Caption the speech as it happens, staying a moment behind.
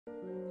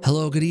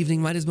Hello, good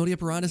evening. My name is Modi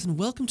Apparatus, and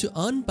welcome to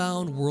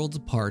Unbound Worlds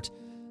Apart.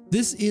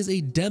 This is a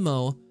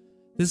demo.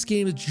 This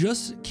game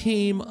just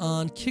came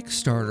on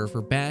Kickstarter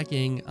for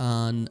backing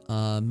on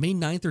May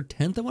 9th or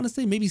 10th, I want to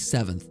say, maybe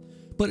 7th.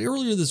 But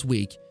earlier this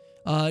week.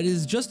 It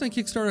is just on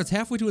Kickstarter. It's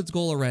halfway to its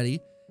goal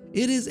already.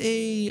 It is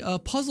a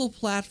puzzle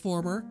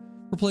platformer.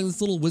 We're playing this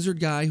little wizard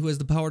guy who has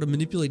the power to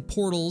manipulate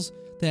portals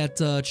that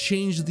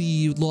change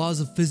the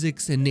laws of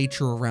physics and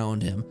nature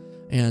around him.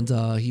 And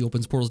he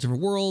opens portals to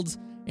different worlds,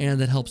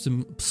 and that helps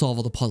him solve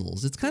all the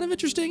puzzles. It's kind of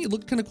interesting. It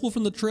looked kind of cool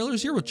from the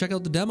trailers here. We'll check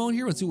out the demo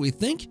here and see what we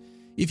think.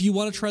 If you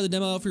want to try the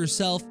demo out for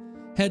yourself,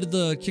 head to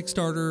the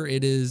Kickstarter.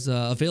 It is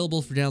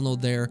available for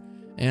download there,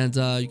 and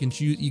you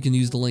can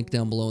use the link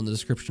down below in the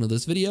description of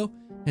this video,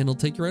 and it'll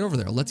take you right over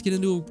there. Let's get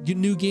into a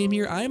new game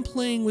here. I am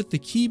playing with the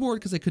keyboard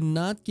because I could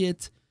not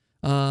get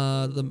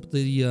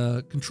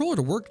the controller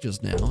to work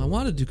just now. I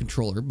wanted to do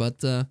controller,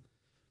 but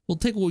we'll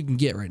take what we can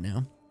get right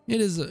now.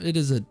 It is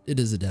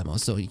a demo,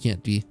 so you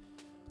can't be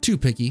too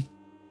picky.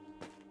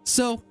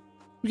 So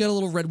we got a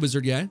little red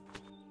wizard guy, and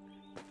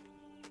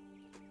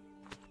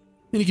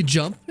he can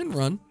jump and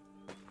run,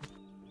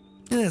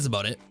 and that's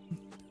about it.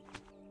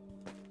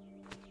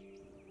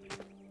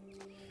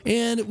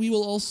 And we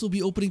will also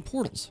be opening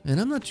portals,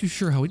 and I'm not too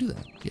sure how we do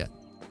that yet.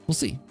 We'll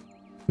see.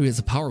 Maybe it's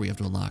a power we have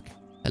to unlock.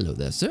 Hello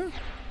there, sir.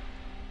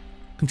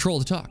 Control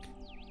to talk.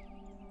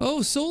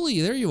 Oh, Soli,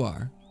 there you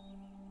are.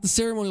 The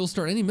ceremony will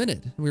start any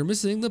minute, and we're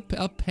missing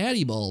a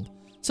patty bulb.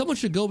 Someone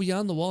should go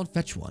beyond the wall and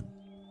fetch one.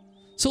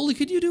 Soli,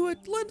 could you do it?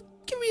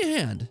 Give me a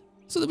hand,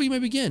 so that we may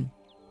begin.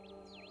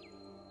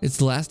 It's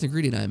the last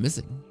ingredient I am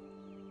missing.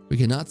 We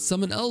cannot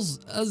summon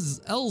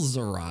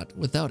Elzerot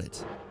without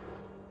it.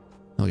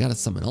 Oh, we gotta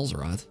summon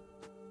Elzerot.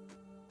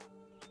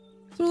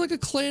 So we're like a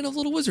clan of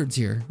little wizards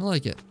here. I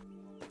like it.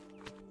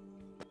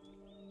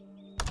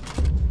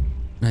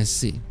 Nice to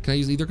see. Can I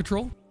use either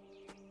control?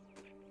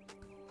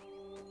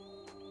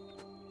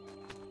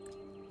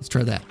 Let's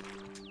try that.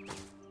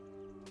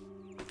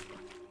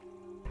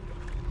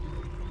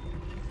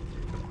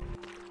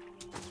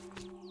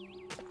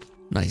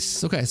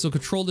 Nice. Okay, so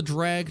control the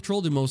drag.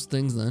 Control do most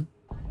things then.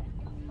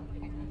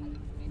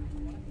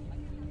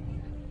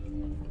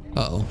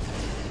 Uh-oh.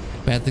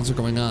 Bad things are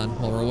going on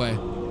while we're away.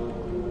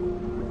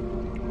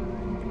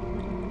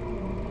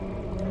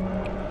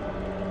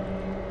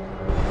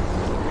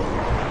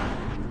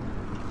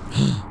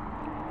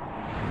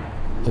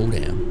 Oh,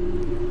 damn.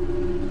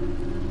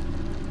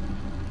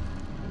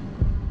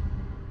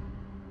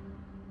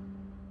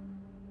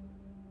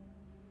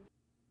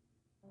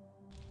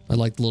 I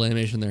like the little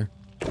animation there.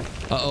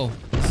 Uh-oh.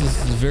 This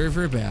is very,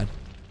 very bad.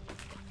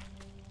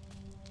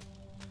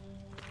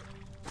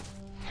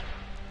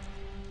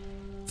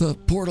 The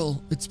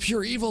portal, it's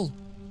pure evil.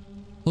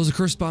 Those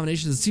accursed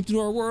abominations that seeped into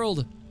our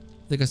world.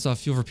 I think I saw a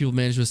few of our people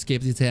manage to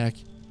escape the attack.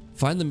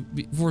 Find them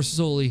before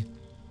Soli.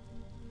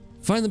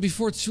 Find them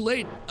before it's too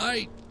late.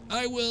 I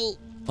will.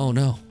 Oh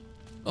no.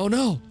 Oh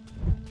no.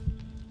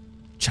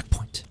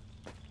 Checkpoint.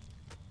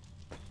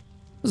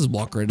 Let's just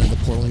walk right into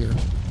the portal here.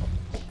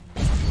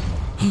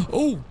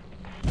 Oh.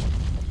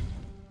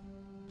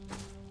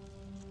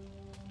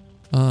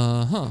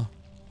 Uh-huh.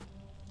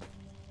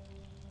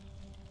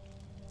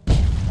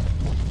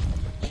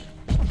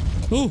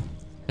 Oh,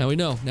 now we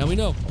know. Now we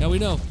know. Now we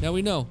know. Now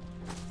we know.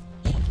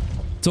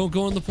 Don't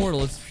go in the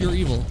portal. It's pure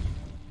evil.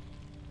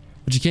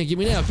 But you can't get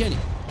me now, can you?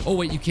 Oh,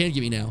 wait, you can get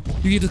me now.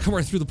 You get to come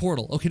right through the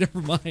portal. Okay,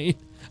 never mind.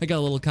 I got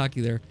a little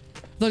cocky there. I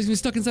thought he was gonna be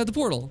stuck inside the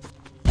portal.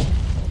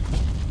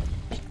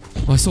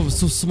 Oh, I saw it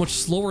was so much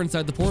slower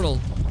inside the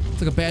portal.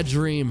 It's like a bad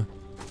dream.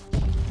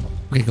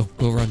 Okay,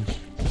 go run.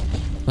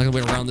 I'm not gonna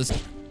wait around this.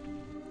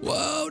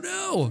 Whoa,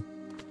 no!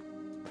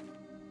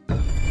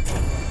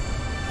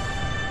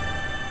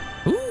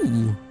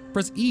 Ooh,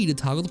 press E to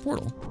toggle the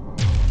portal.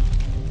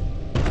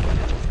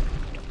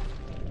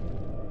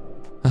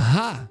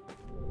 Aha!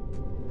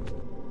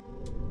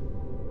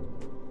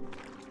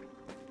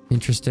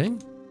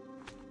 Interesting.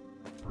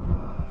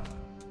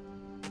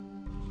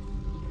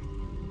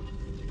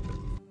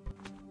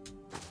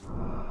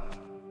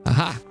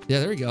 Aha!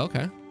 Yeah, there we go.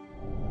 Okay.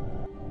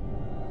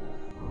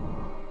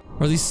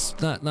 Are these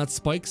not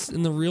spikes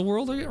in the real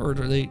world, or are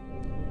they?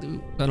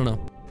 I don't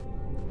know.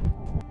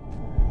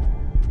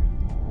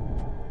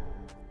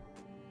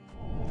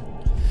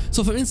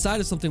 So if I'm inside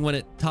of something when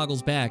it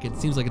toggles back, it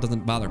seems like it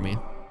doesn't bother me.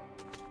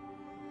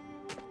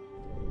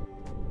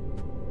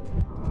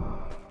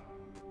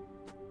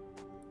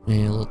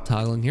 And a little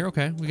toggling here.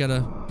 Okay, we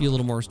gotta be a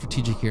little more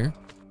strategic here.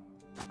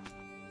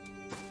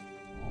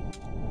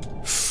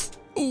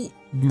 Oh,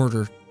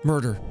 murder,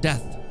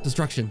 death,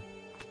 destruction.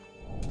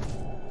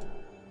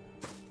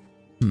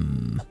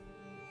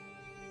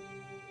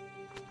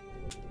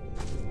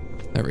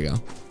 There we go.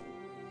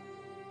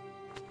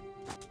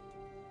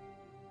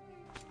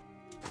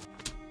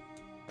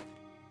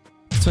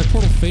 Is my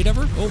portal fade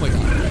ever? Oh my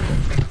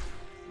god.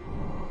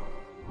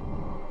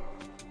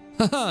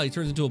 Haha, he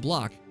turns into a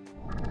block.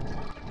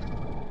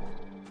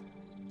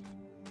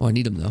 Oh, I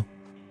need him though.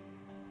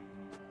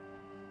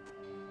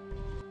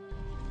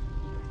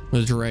 I'm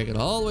gonna drag it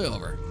all the way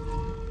over.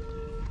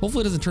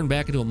 Hopefully it doesn't turn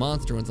back into a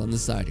monster when it's on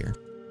this side here.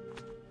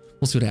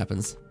 We'll see what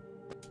happens.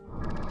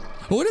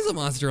 Oh, it is a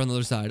monster on the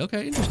other side.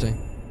 Okay, interesting.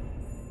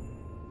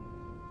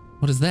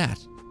 What is that?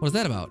 What is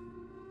that about?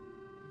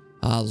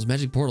 Ah, those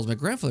magic portals. My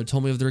grandfather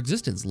told me of their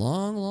existence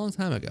long, long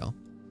time ago.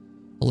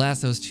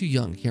 Alas, I was too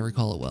young. Can't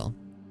recall it well.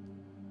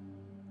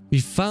 We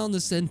found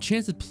this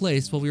enchanted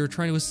place while we were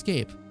trying to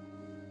escape.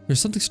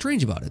 There's something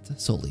strange about it.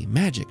 Solely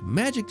magic.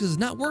 Magic does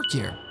not work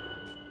here.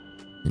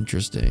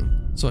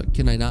 Interesting. So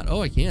can I not?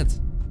 Oh, I can't.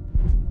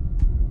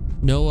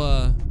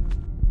 No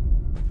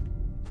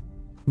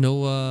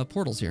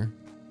portals here.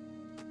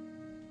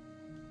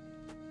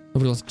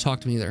 Nobody wants to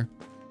talk to me there.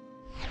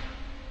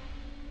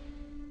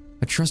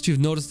 I trust you've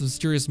noticed the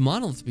mysterious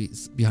monolith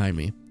behind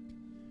me.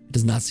 It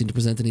does not seem to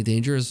present any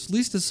danger, at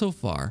least as so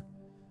far.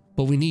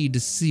 But we need to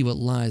see what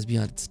lies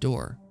beyond its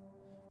door.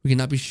 We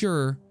cannot be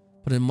sure,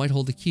 but it might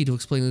hold the key to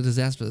explain the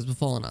disaster that's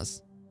befallen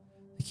us.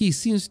 The key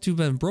seems to have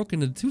been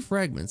broken into 2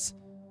 fragments.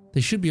 They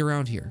should be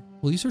around here.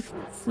 Will you search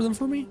for them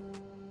for me?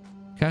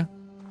 Okay.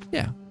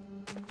 Yeah.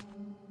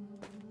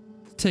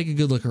 Take a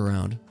good look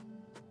around.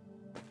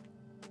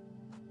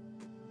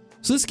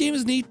 So this game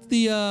is neat.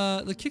 The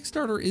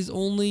Kickstarter is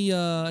only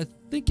I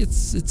think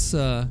it's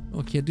oh,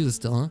 I can't do this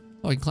still, huh?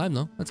 Oh, I can climb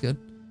though. That's good.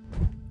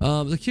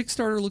 The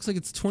Kickstarter looks like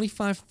it's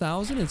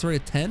 25,000. It's already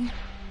at 10.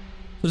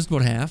 So just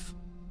about half.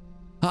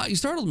 Ah, you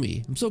startled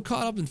me. I'm so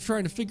caught up in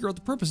trying to figure out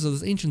the purpose of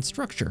this ancient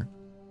structure.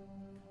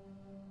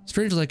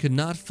 Strangely, I could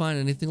not find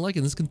anything like it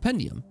in this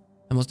compendium.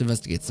 I must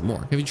investigate some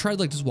more. Have you tried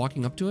like just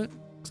walking up to it?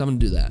 Because I'm gonna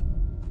do that.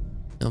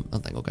 No,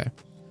 nothing. Okay.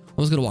 I'm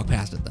just gonna walk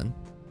past it then.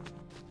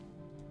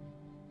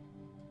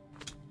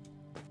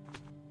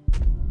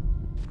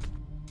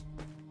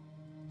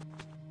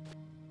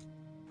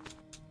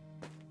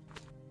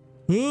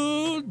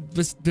 Oh,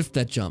 biff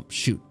that jump.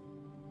 Shoot.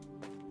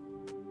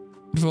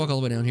 What if I walk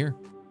all the way down here?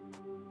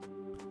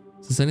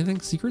 Is this anything?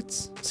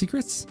 Secrets?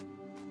 Secrets?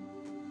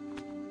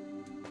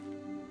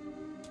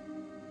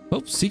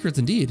 Oh, secrets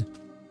indeed.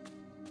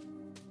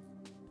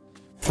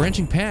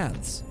 Branching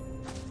paths.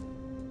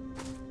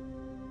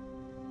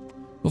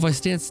 Well, if I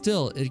stand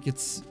still, it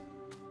gets...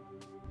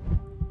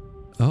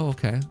 Oh,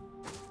 okay.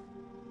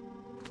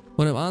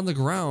 When I'm on the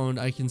ground,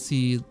 I can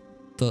see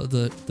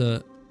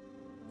the...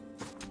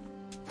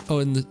 Oh,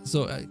 and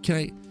so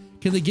can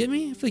they get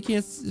me if I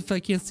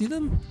can't see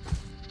them?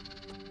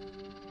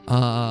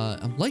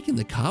 I'm liking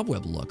the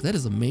cobweb look. That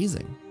is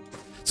amazing.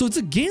 So it's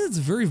a game that's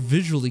very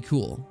visually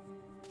cool.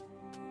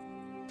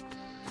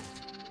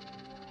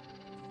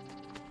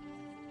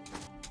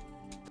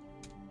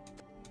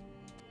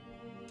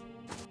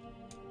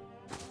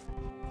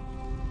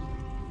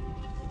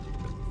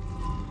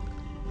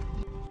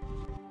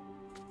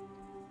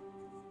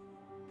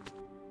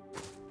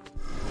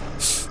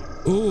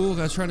 Oh,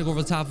 I was trying to go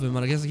over the top of him,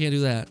 but I guess I can't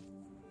do that.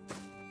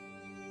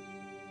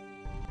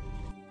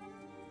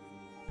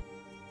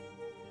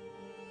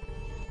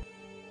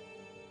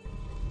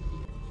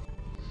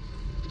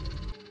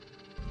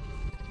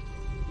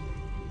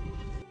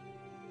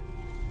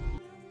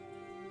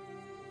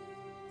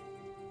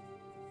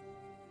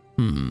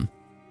 What am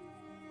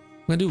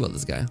I gonna do about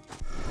this guy?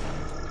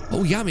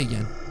 Oh, he got me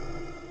again.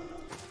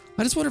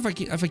 I just wonder if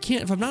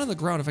I'm not on the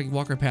ground, if I can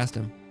walk right past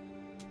him.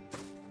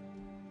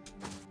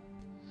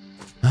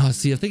 Oh,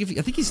 see, I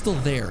think he's still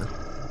there,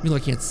 even though I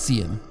can't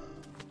see him.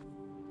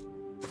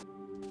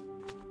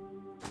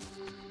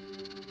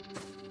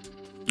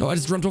 Oh, I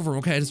just jumped over him.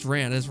 Okay, I just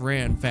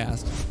ran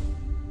fast.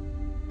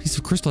 Piece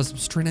of crystal has some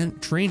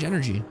strange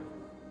energy.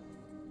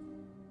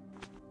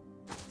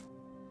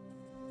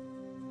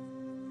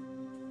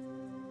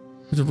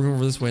 I have to bring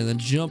over this way and then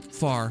jump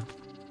far,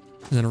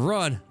 and then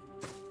run.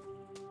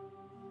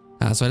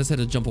 Ah, so I just had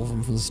to jump over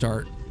him from the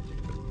start.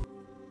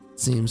 It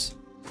seems.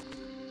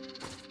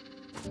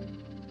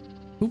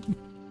 Oop,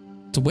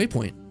 it's a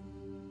waypoint.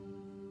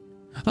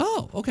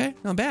 Oh, okay.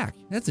 I'm back.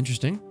 That's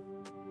interesting.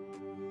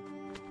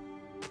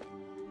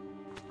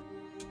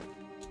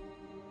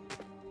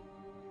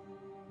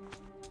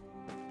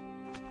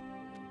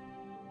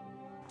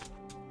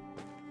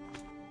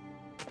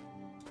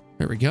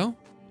 There we go.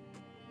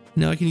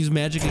 Now I can use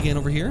magic again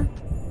over here.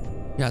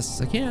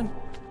 Yes, I can.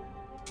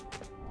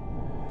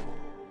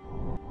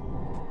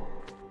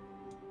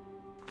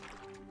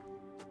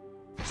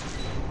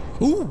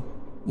 Ooh.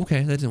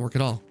 Okay, that didn't work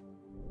at all.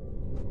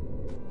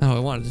 Not how I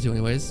wanted it to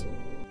anyways.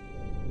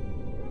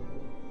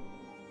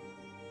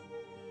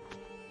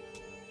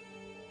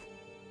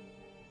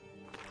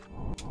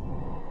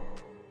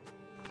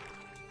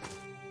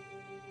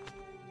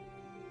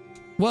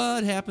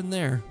 What happened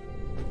there?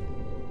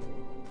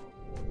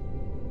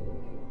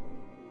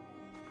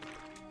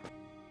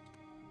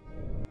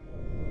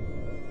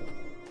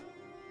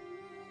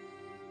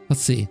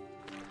 Let's see.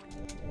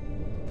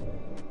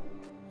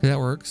 Okay, that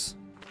works.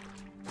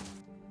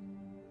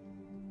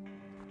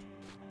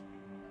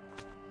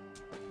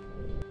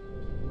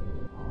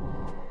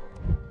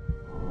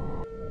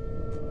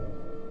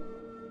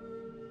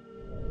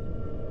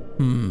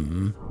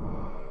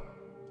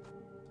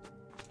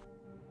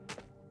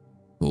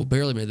 Oh,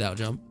 barely made that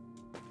jump.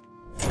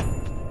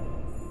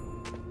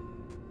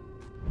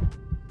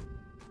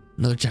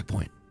 Another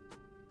checkpoint.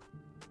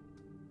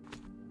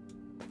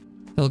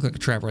 That looked like a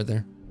trap right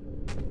there.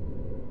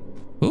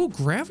 Oh,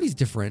 gravity's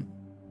different.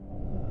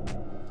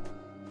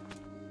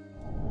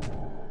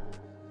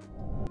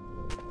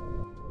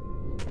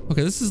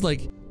 Okay, this is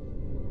like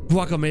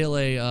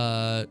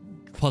guacamole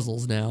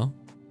puzzles now.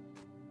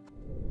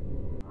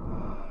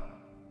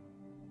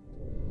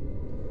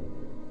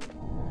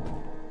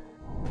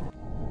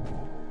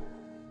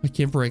 I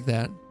can't break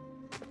that.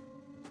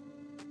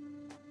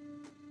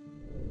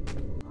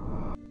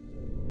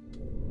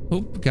 Oh,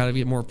 gotta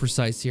get more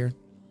precise here.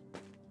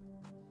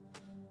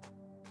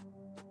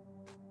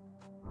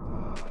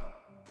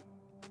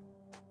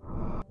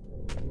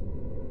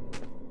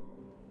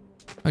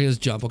 I can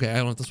just jump. Okay, I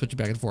don't have to switch it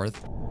back and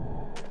forth.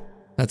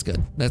 That's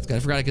good. That's good. I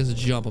forgot I can just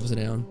jump upside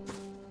down.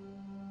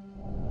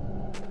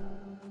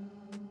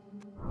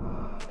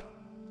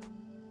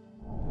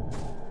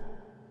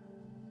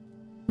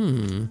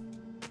 Hmm.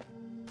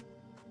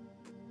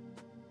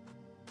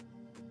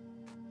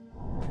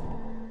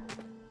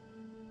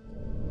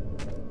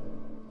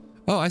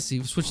 Oh, I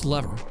see. Switch the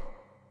lever.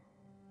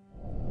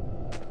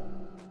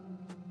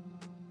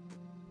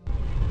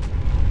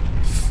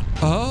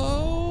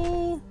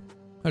 Oh!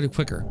 How do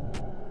quicker?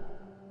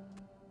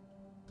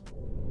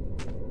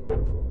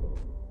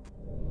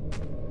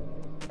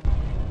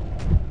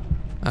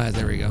 Ah,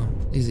 there we go.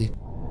 Easy.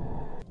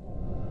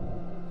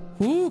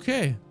 Ooh,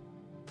 okay.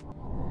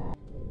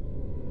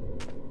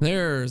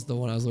 There's the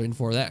one I was waiting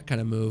for. That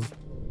kind of move.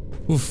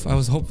 Oof! I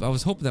was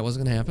hoping that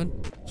wasn't gonna happen.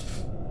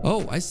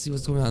 Oh, I see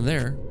what's going on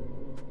there.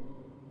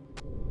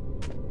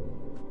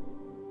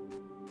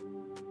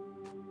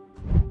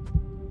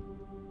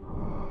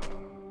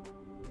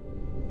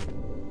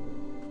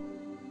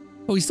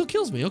 Oh, he still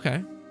kills me.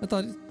 Okay, I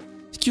thought he's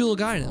a cute little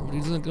guy now. He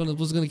was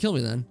gonna kill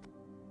me then.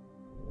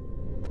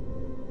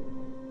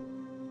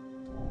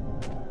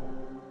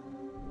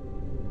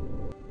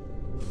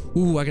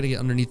 Ooh, I gotta get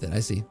underneath it.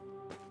 I see.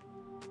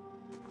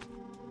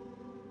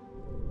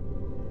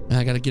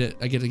 I gotta get it.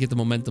 I gotta get the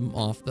momentum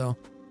off though.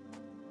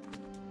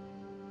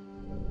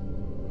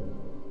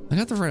 I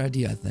got the right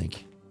idea, I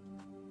think.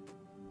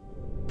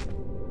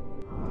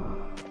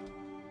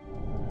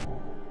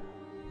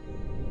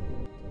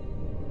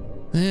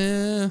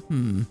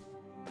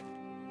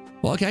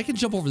 Well, okay, I can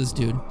jump over this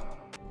dude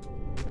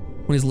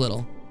when he's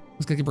little.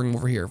 Let's gotta bring him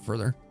over here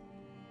further.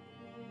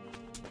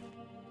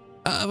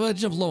 I'm gonna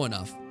jump low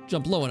enough.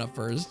 Jump low enough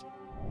first.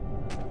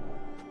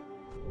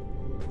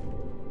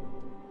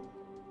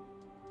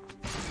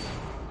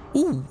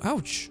 Ooh,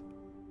 ouch.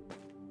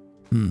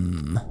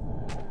 Come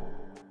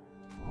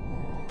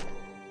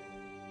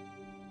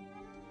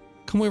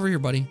over here,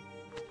 buddy.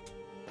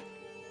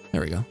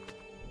 There we go.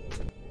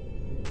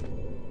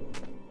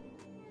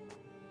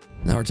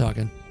 Now we're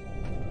talking.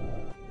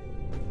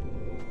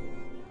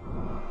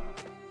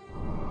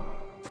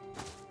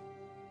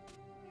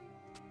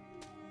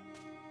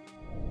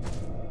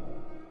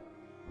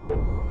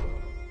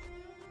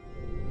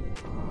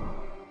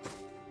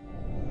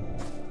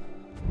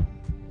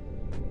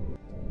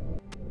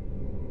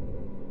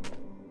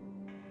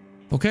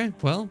 Okay,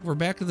 well, we're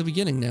back at the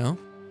beginning now.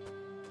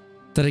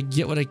 Did I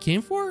get what I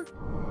came for?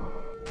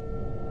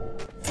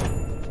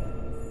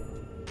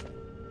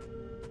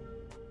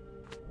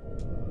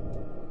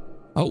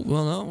 Oh,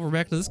 well, no, we're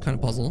back to this kind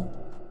of puzzle.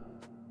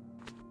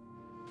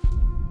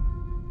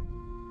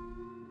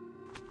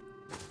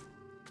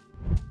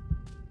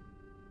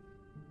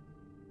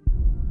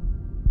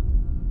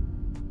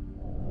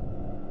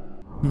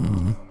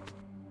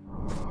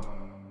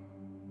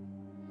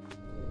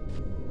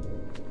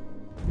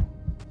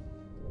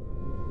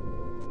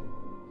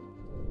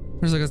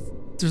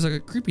 There's like a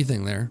creepy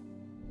thing there.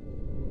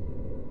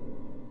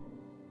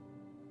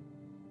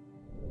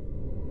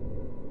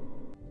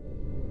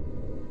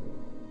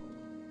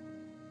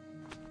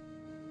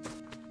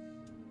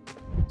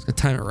 It's gonna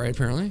time it right,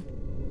 apparently.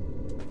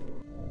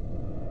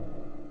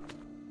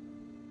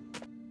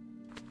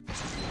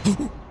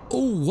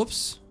 Oh,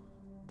 whoops.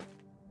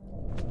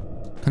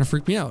 Kind of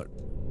freaked me out.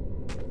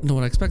 Know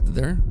what I expected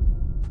there.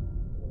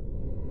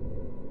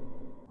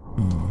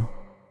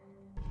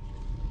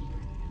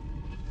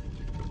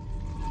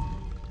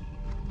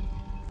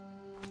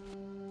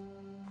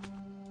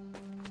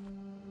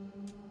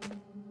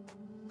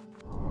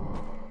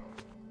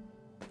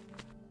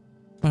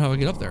 How do I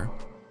get up there?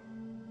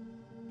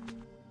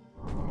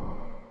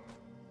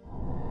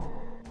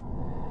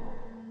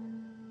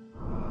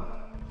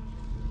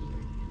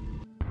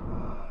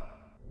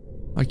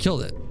 I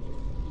killed it.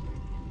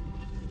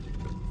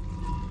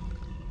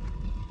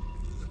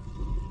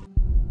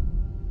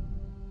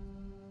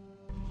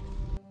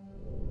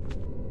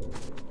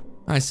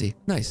 I see.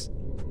 Nice.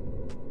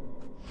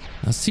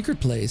 A secret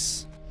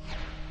place.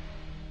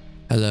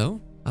 Hello?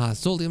 Ah,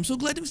 Soldi, I'm so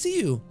glad to see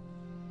you.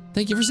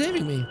 Thank you for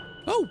saving me.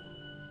 Oh,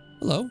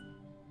 hello.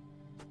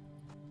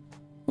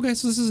 Okay,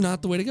 so this is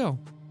not the way to go.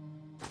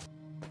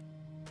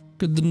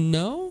 Good to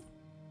know.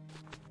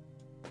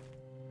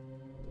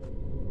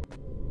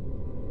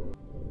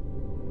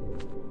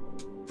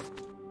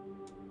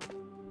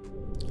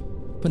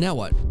 But now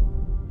what?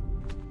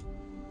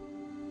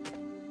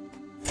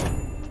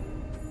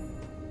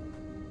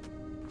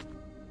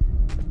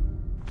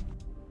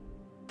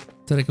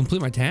 Did I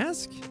complete my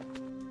task?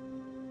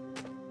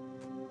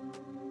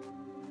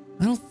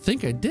 I don't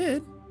think I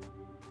did.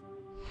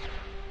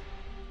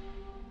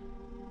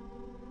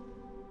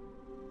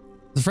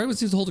 The fragment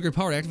seems to hold a great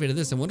power to activate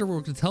this. I wonder where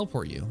we can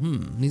teleport you.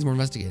 Needs more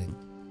investigating.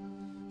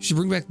 You should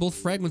bring back both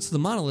fragments to the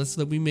monolith so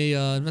that we may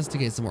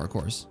investigate some more, of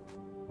course.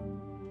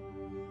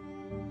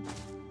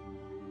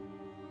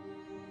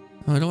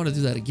 Oh, I don't want to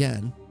do that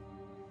again.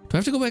 Do I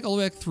have to go back all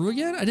the way back through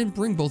again? I didn't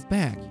bring both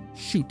back.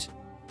 Shoot.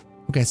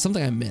 Okay,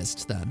 something I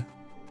missed then.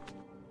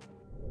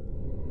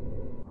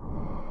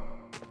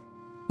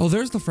 Oh,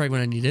 there's the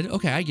fragment I needed.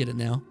 Okay, I get it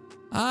now.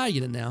 I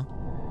get it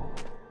now.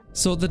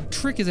 So the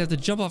trick is I have to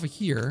jump off of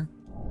here.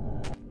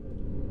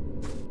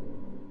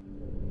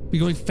 Be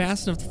going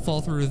fast enough to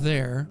fall through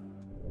there.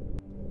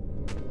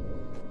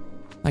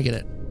 I get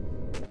it.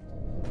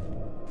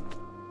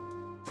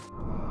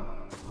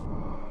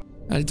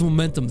 It's a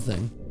momentum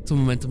thing. It's a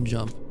momentum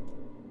jump.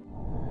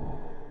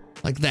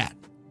 Like that.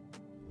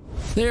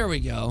 There we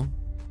go.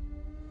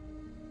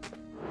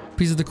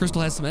 Piece of the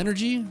crystal has some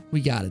energy.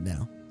 We got it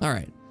now. All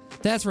right.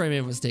 That's where I made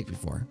a mistake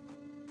before.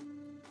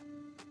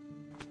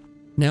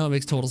 Now it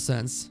makes total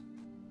sense.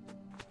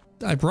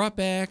 I brought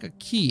back a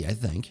key, I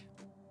think.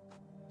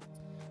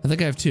 I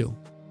think I have 2.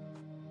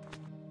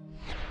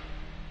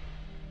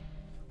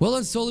 Well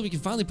then, slowly we can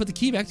finally put the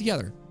key back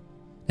together.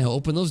 Now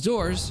open those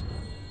doors.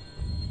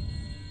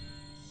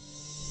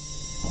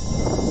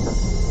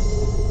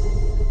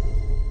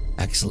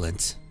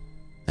 Excellent.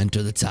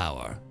 Enter the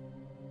tower.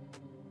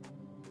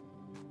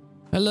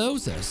 Hello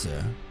there,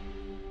 sir.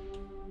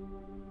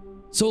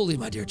 Solely,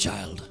 my dear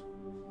child,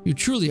 you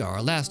truly are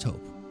our last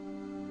hope.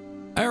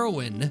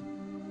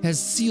 Erwin has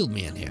sealed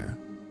me in here.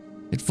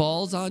 It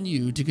falls on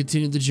you to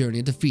continue the journey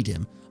and defeat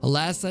him.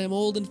 Alas, I am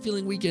old and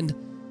feeling weakened.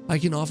 I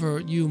can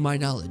offer you my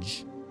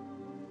knowledge.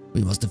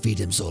 We must defeat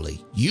him,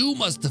 Solely. You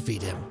must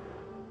defeat him.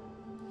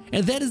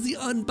 And that is the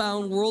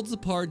Unbound Worlds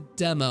Apart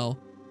demo.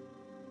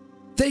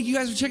 Thank you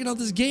guys for checking out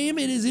this game.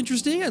 It is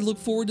interesting. I look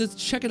forward to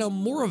checking out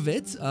more of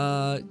it.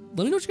 Let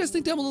me know what you guys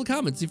think down below in the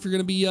comments. If you're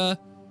going to be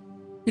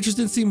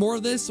interested in seeing more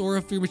of this, or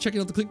if you're checking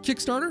out the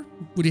Kickstarter,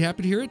 would be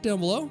happy to hear it down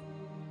below.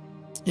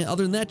 And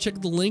other than that, check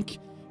the link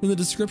in the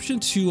description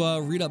to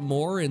read up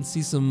more and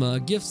see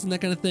some gifts and that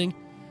kind of thing,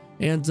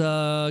 and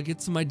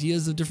get some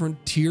ideas of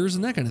different tiers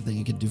and that kind of thing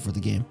you can do for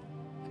the game.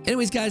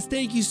 Anyways, guys,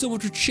 thank you so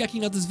much for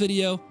checking out this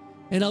video,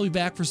 and I'll be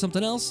back for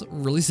something else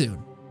really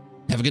soon.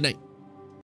 Have a good night.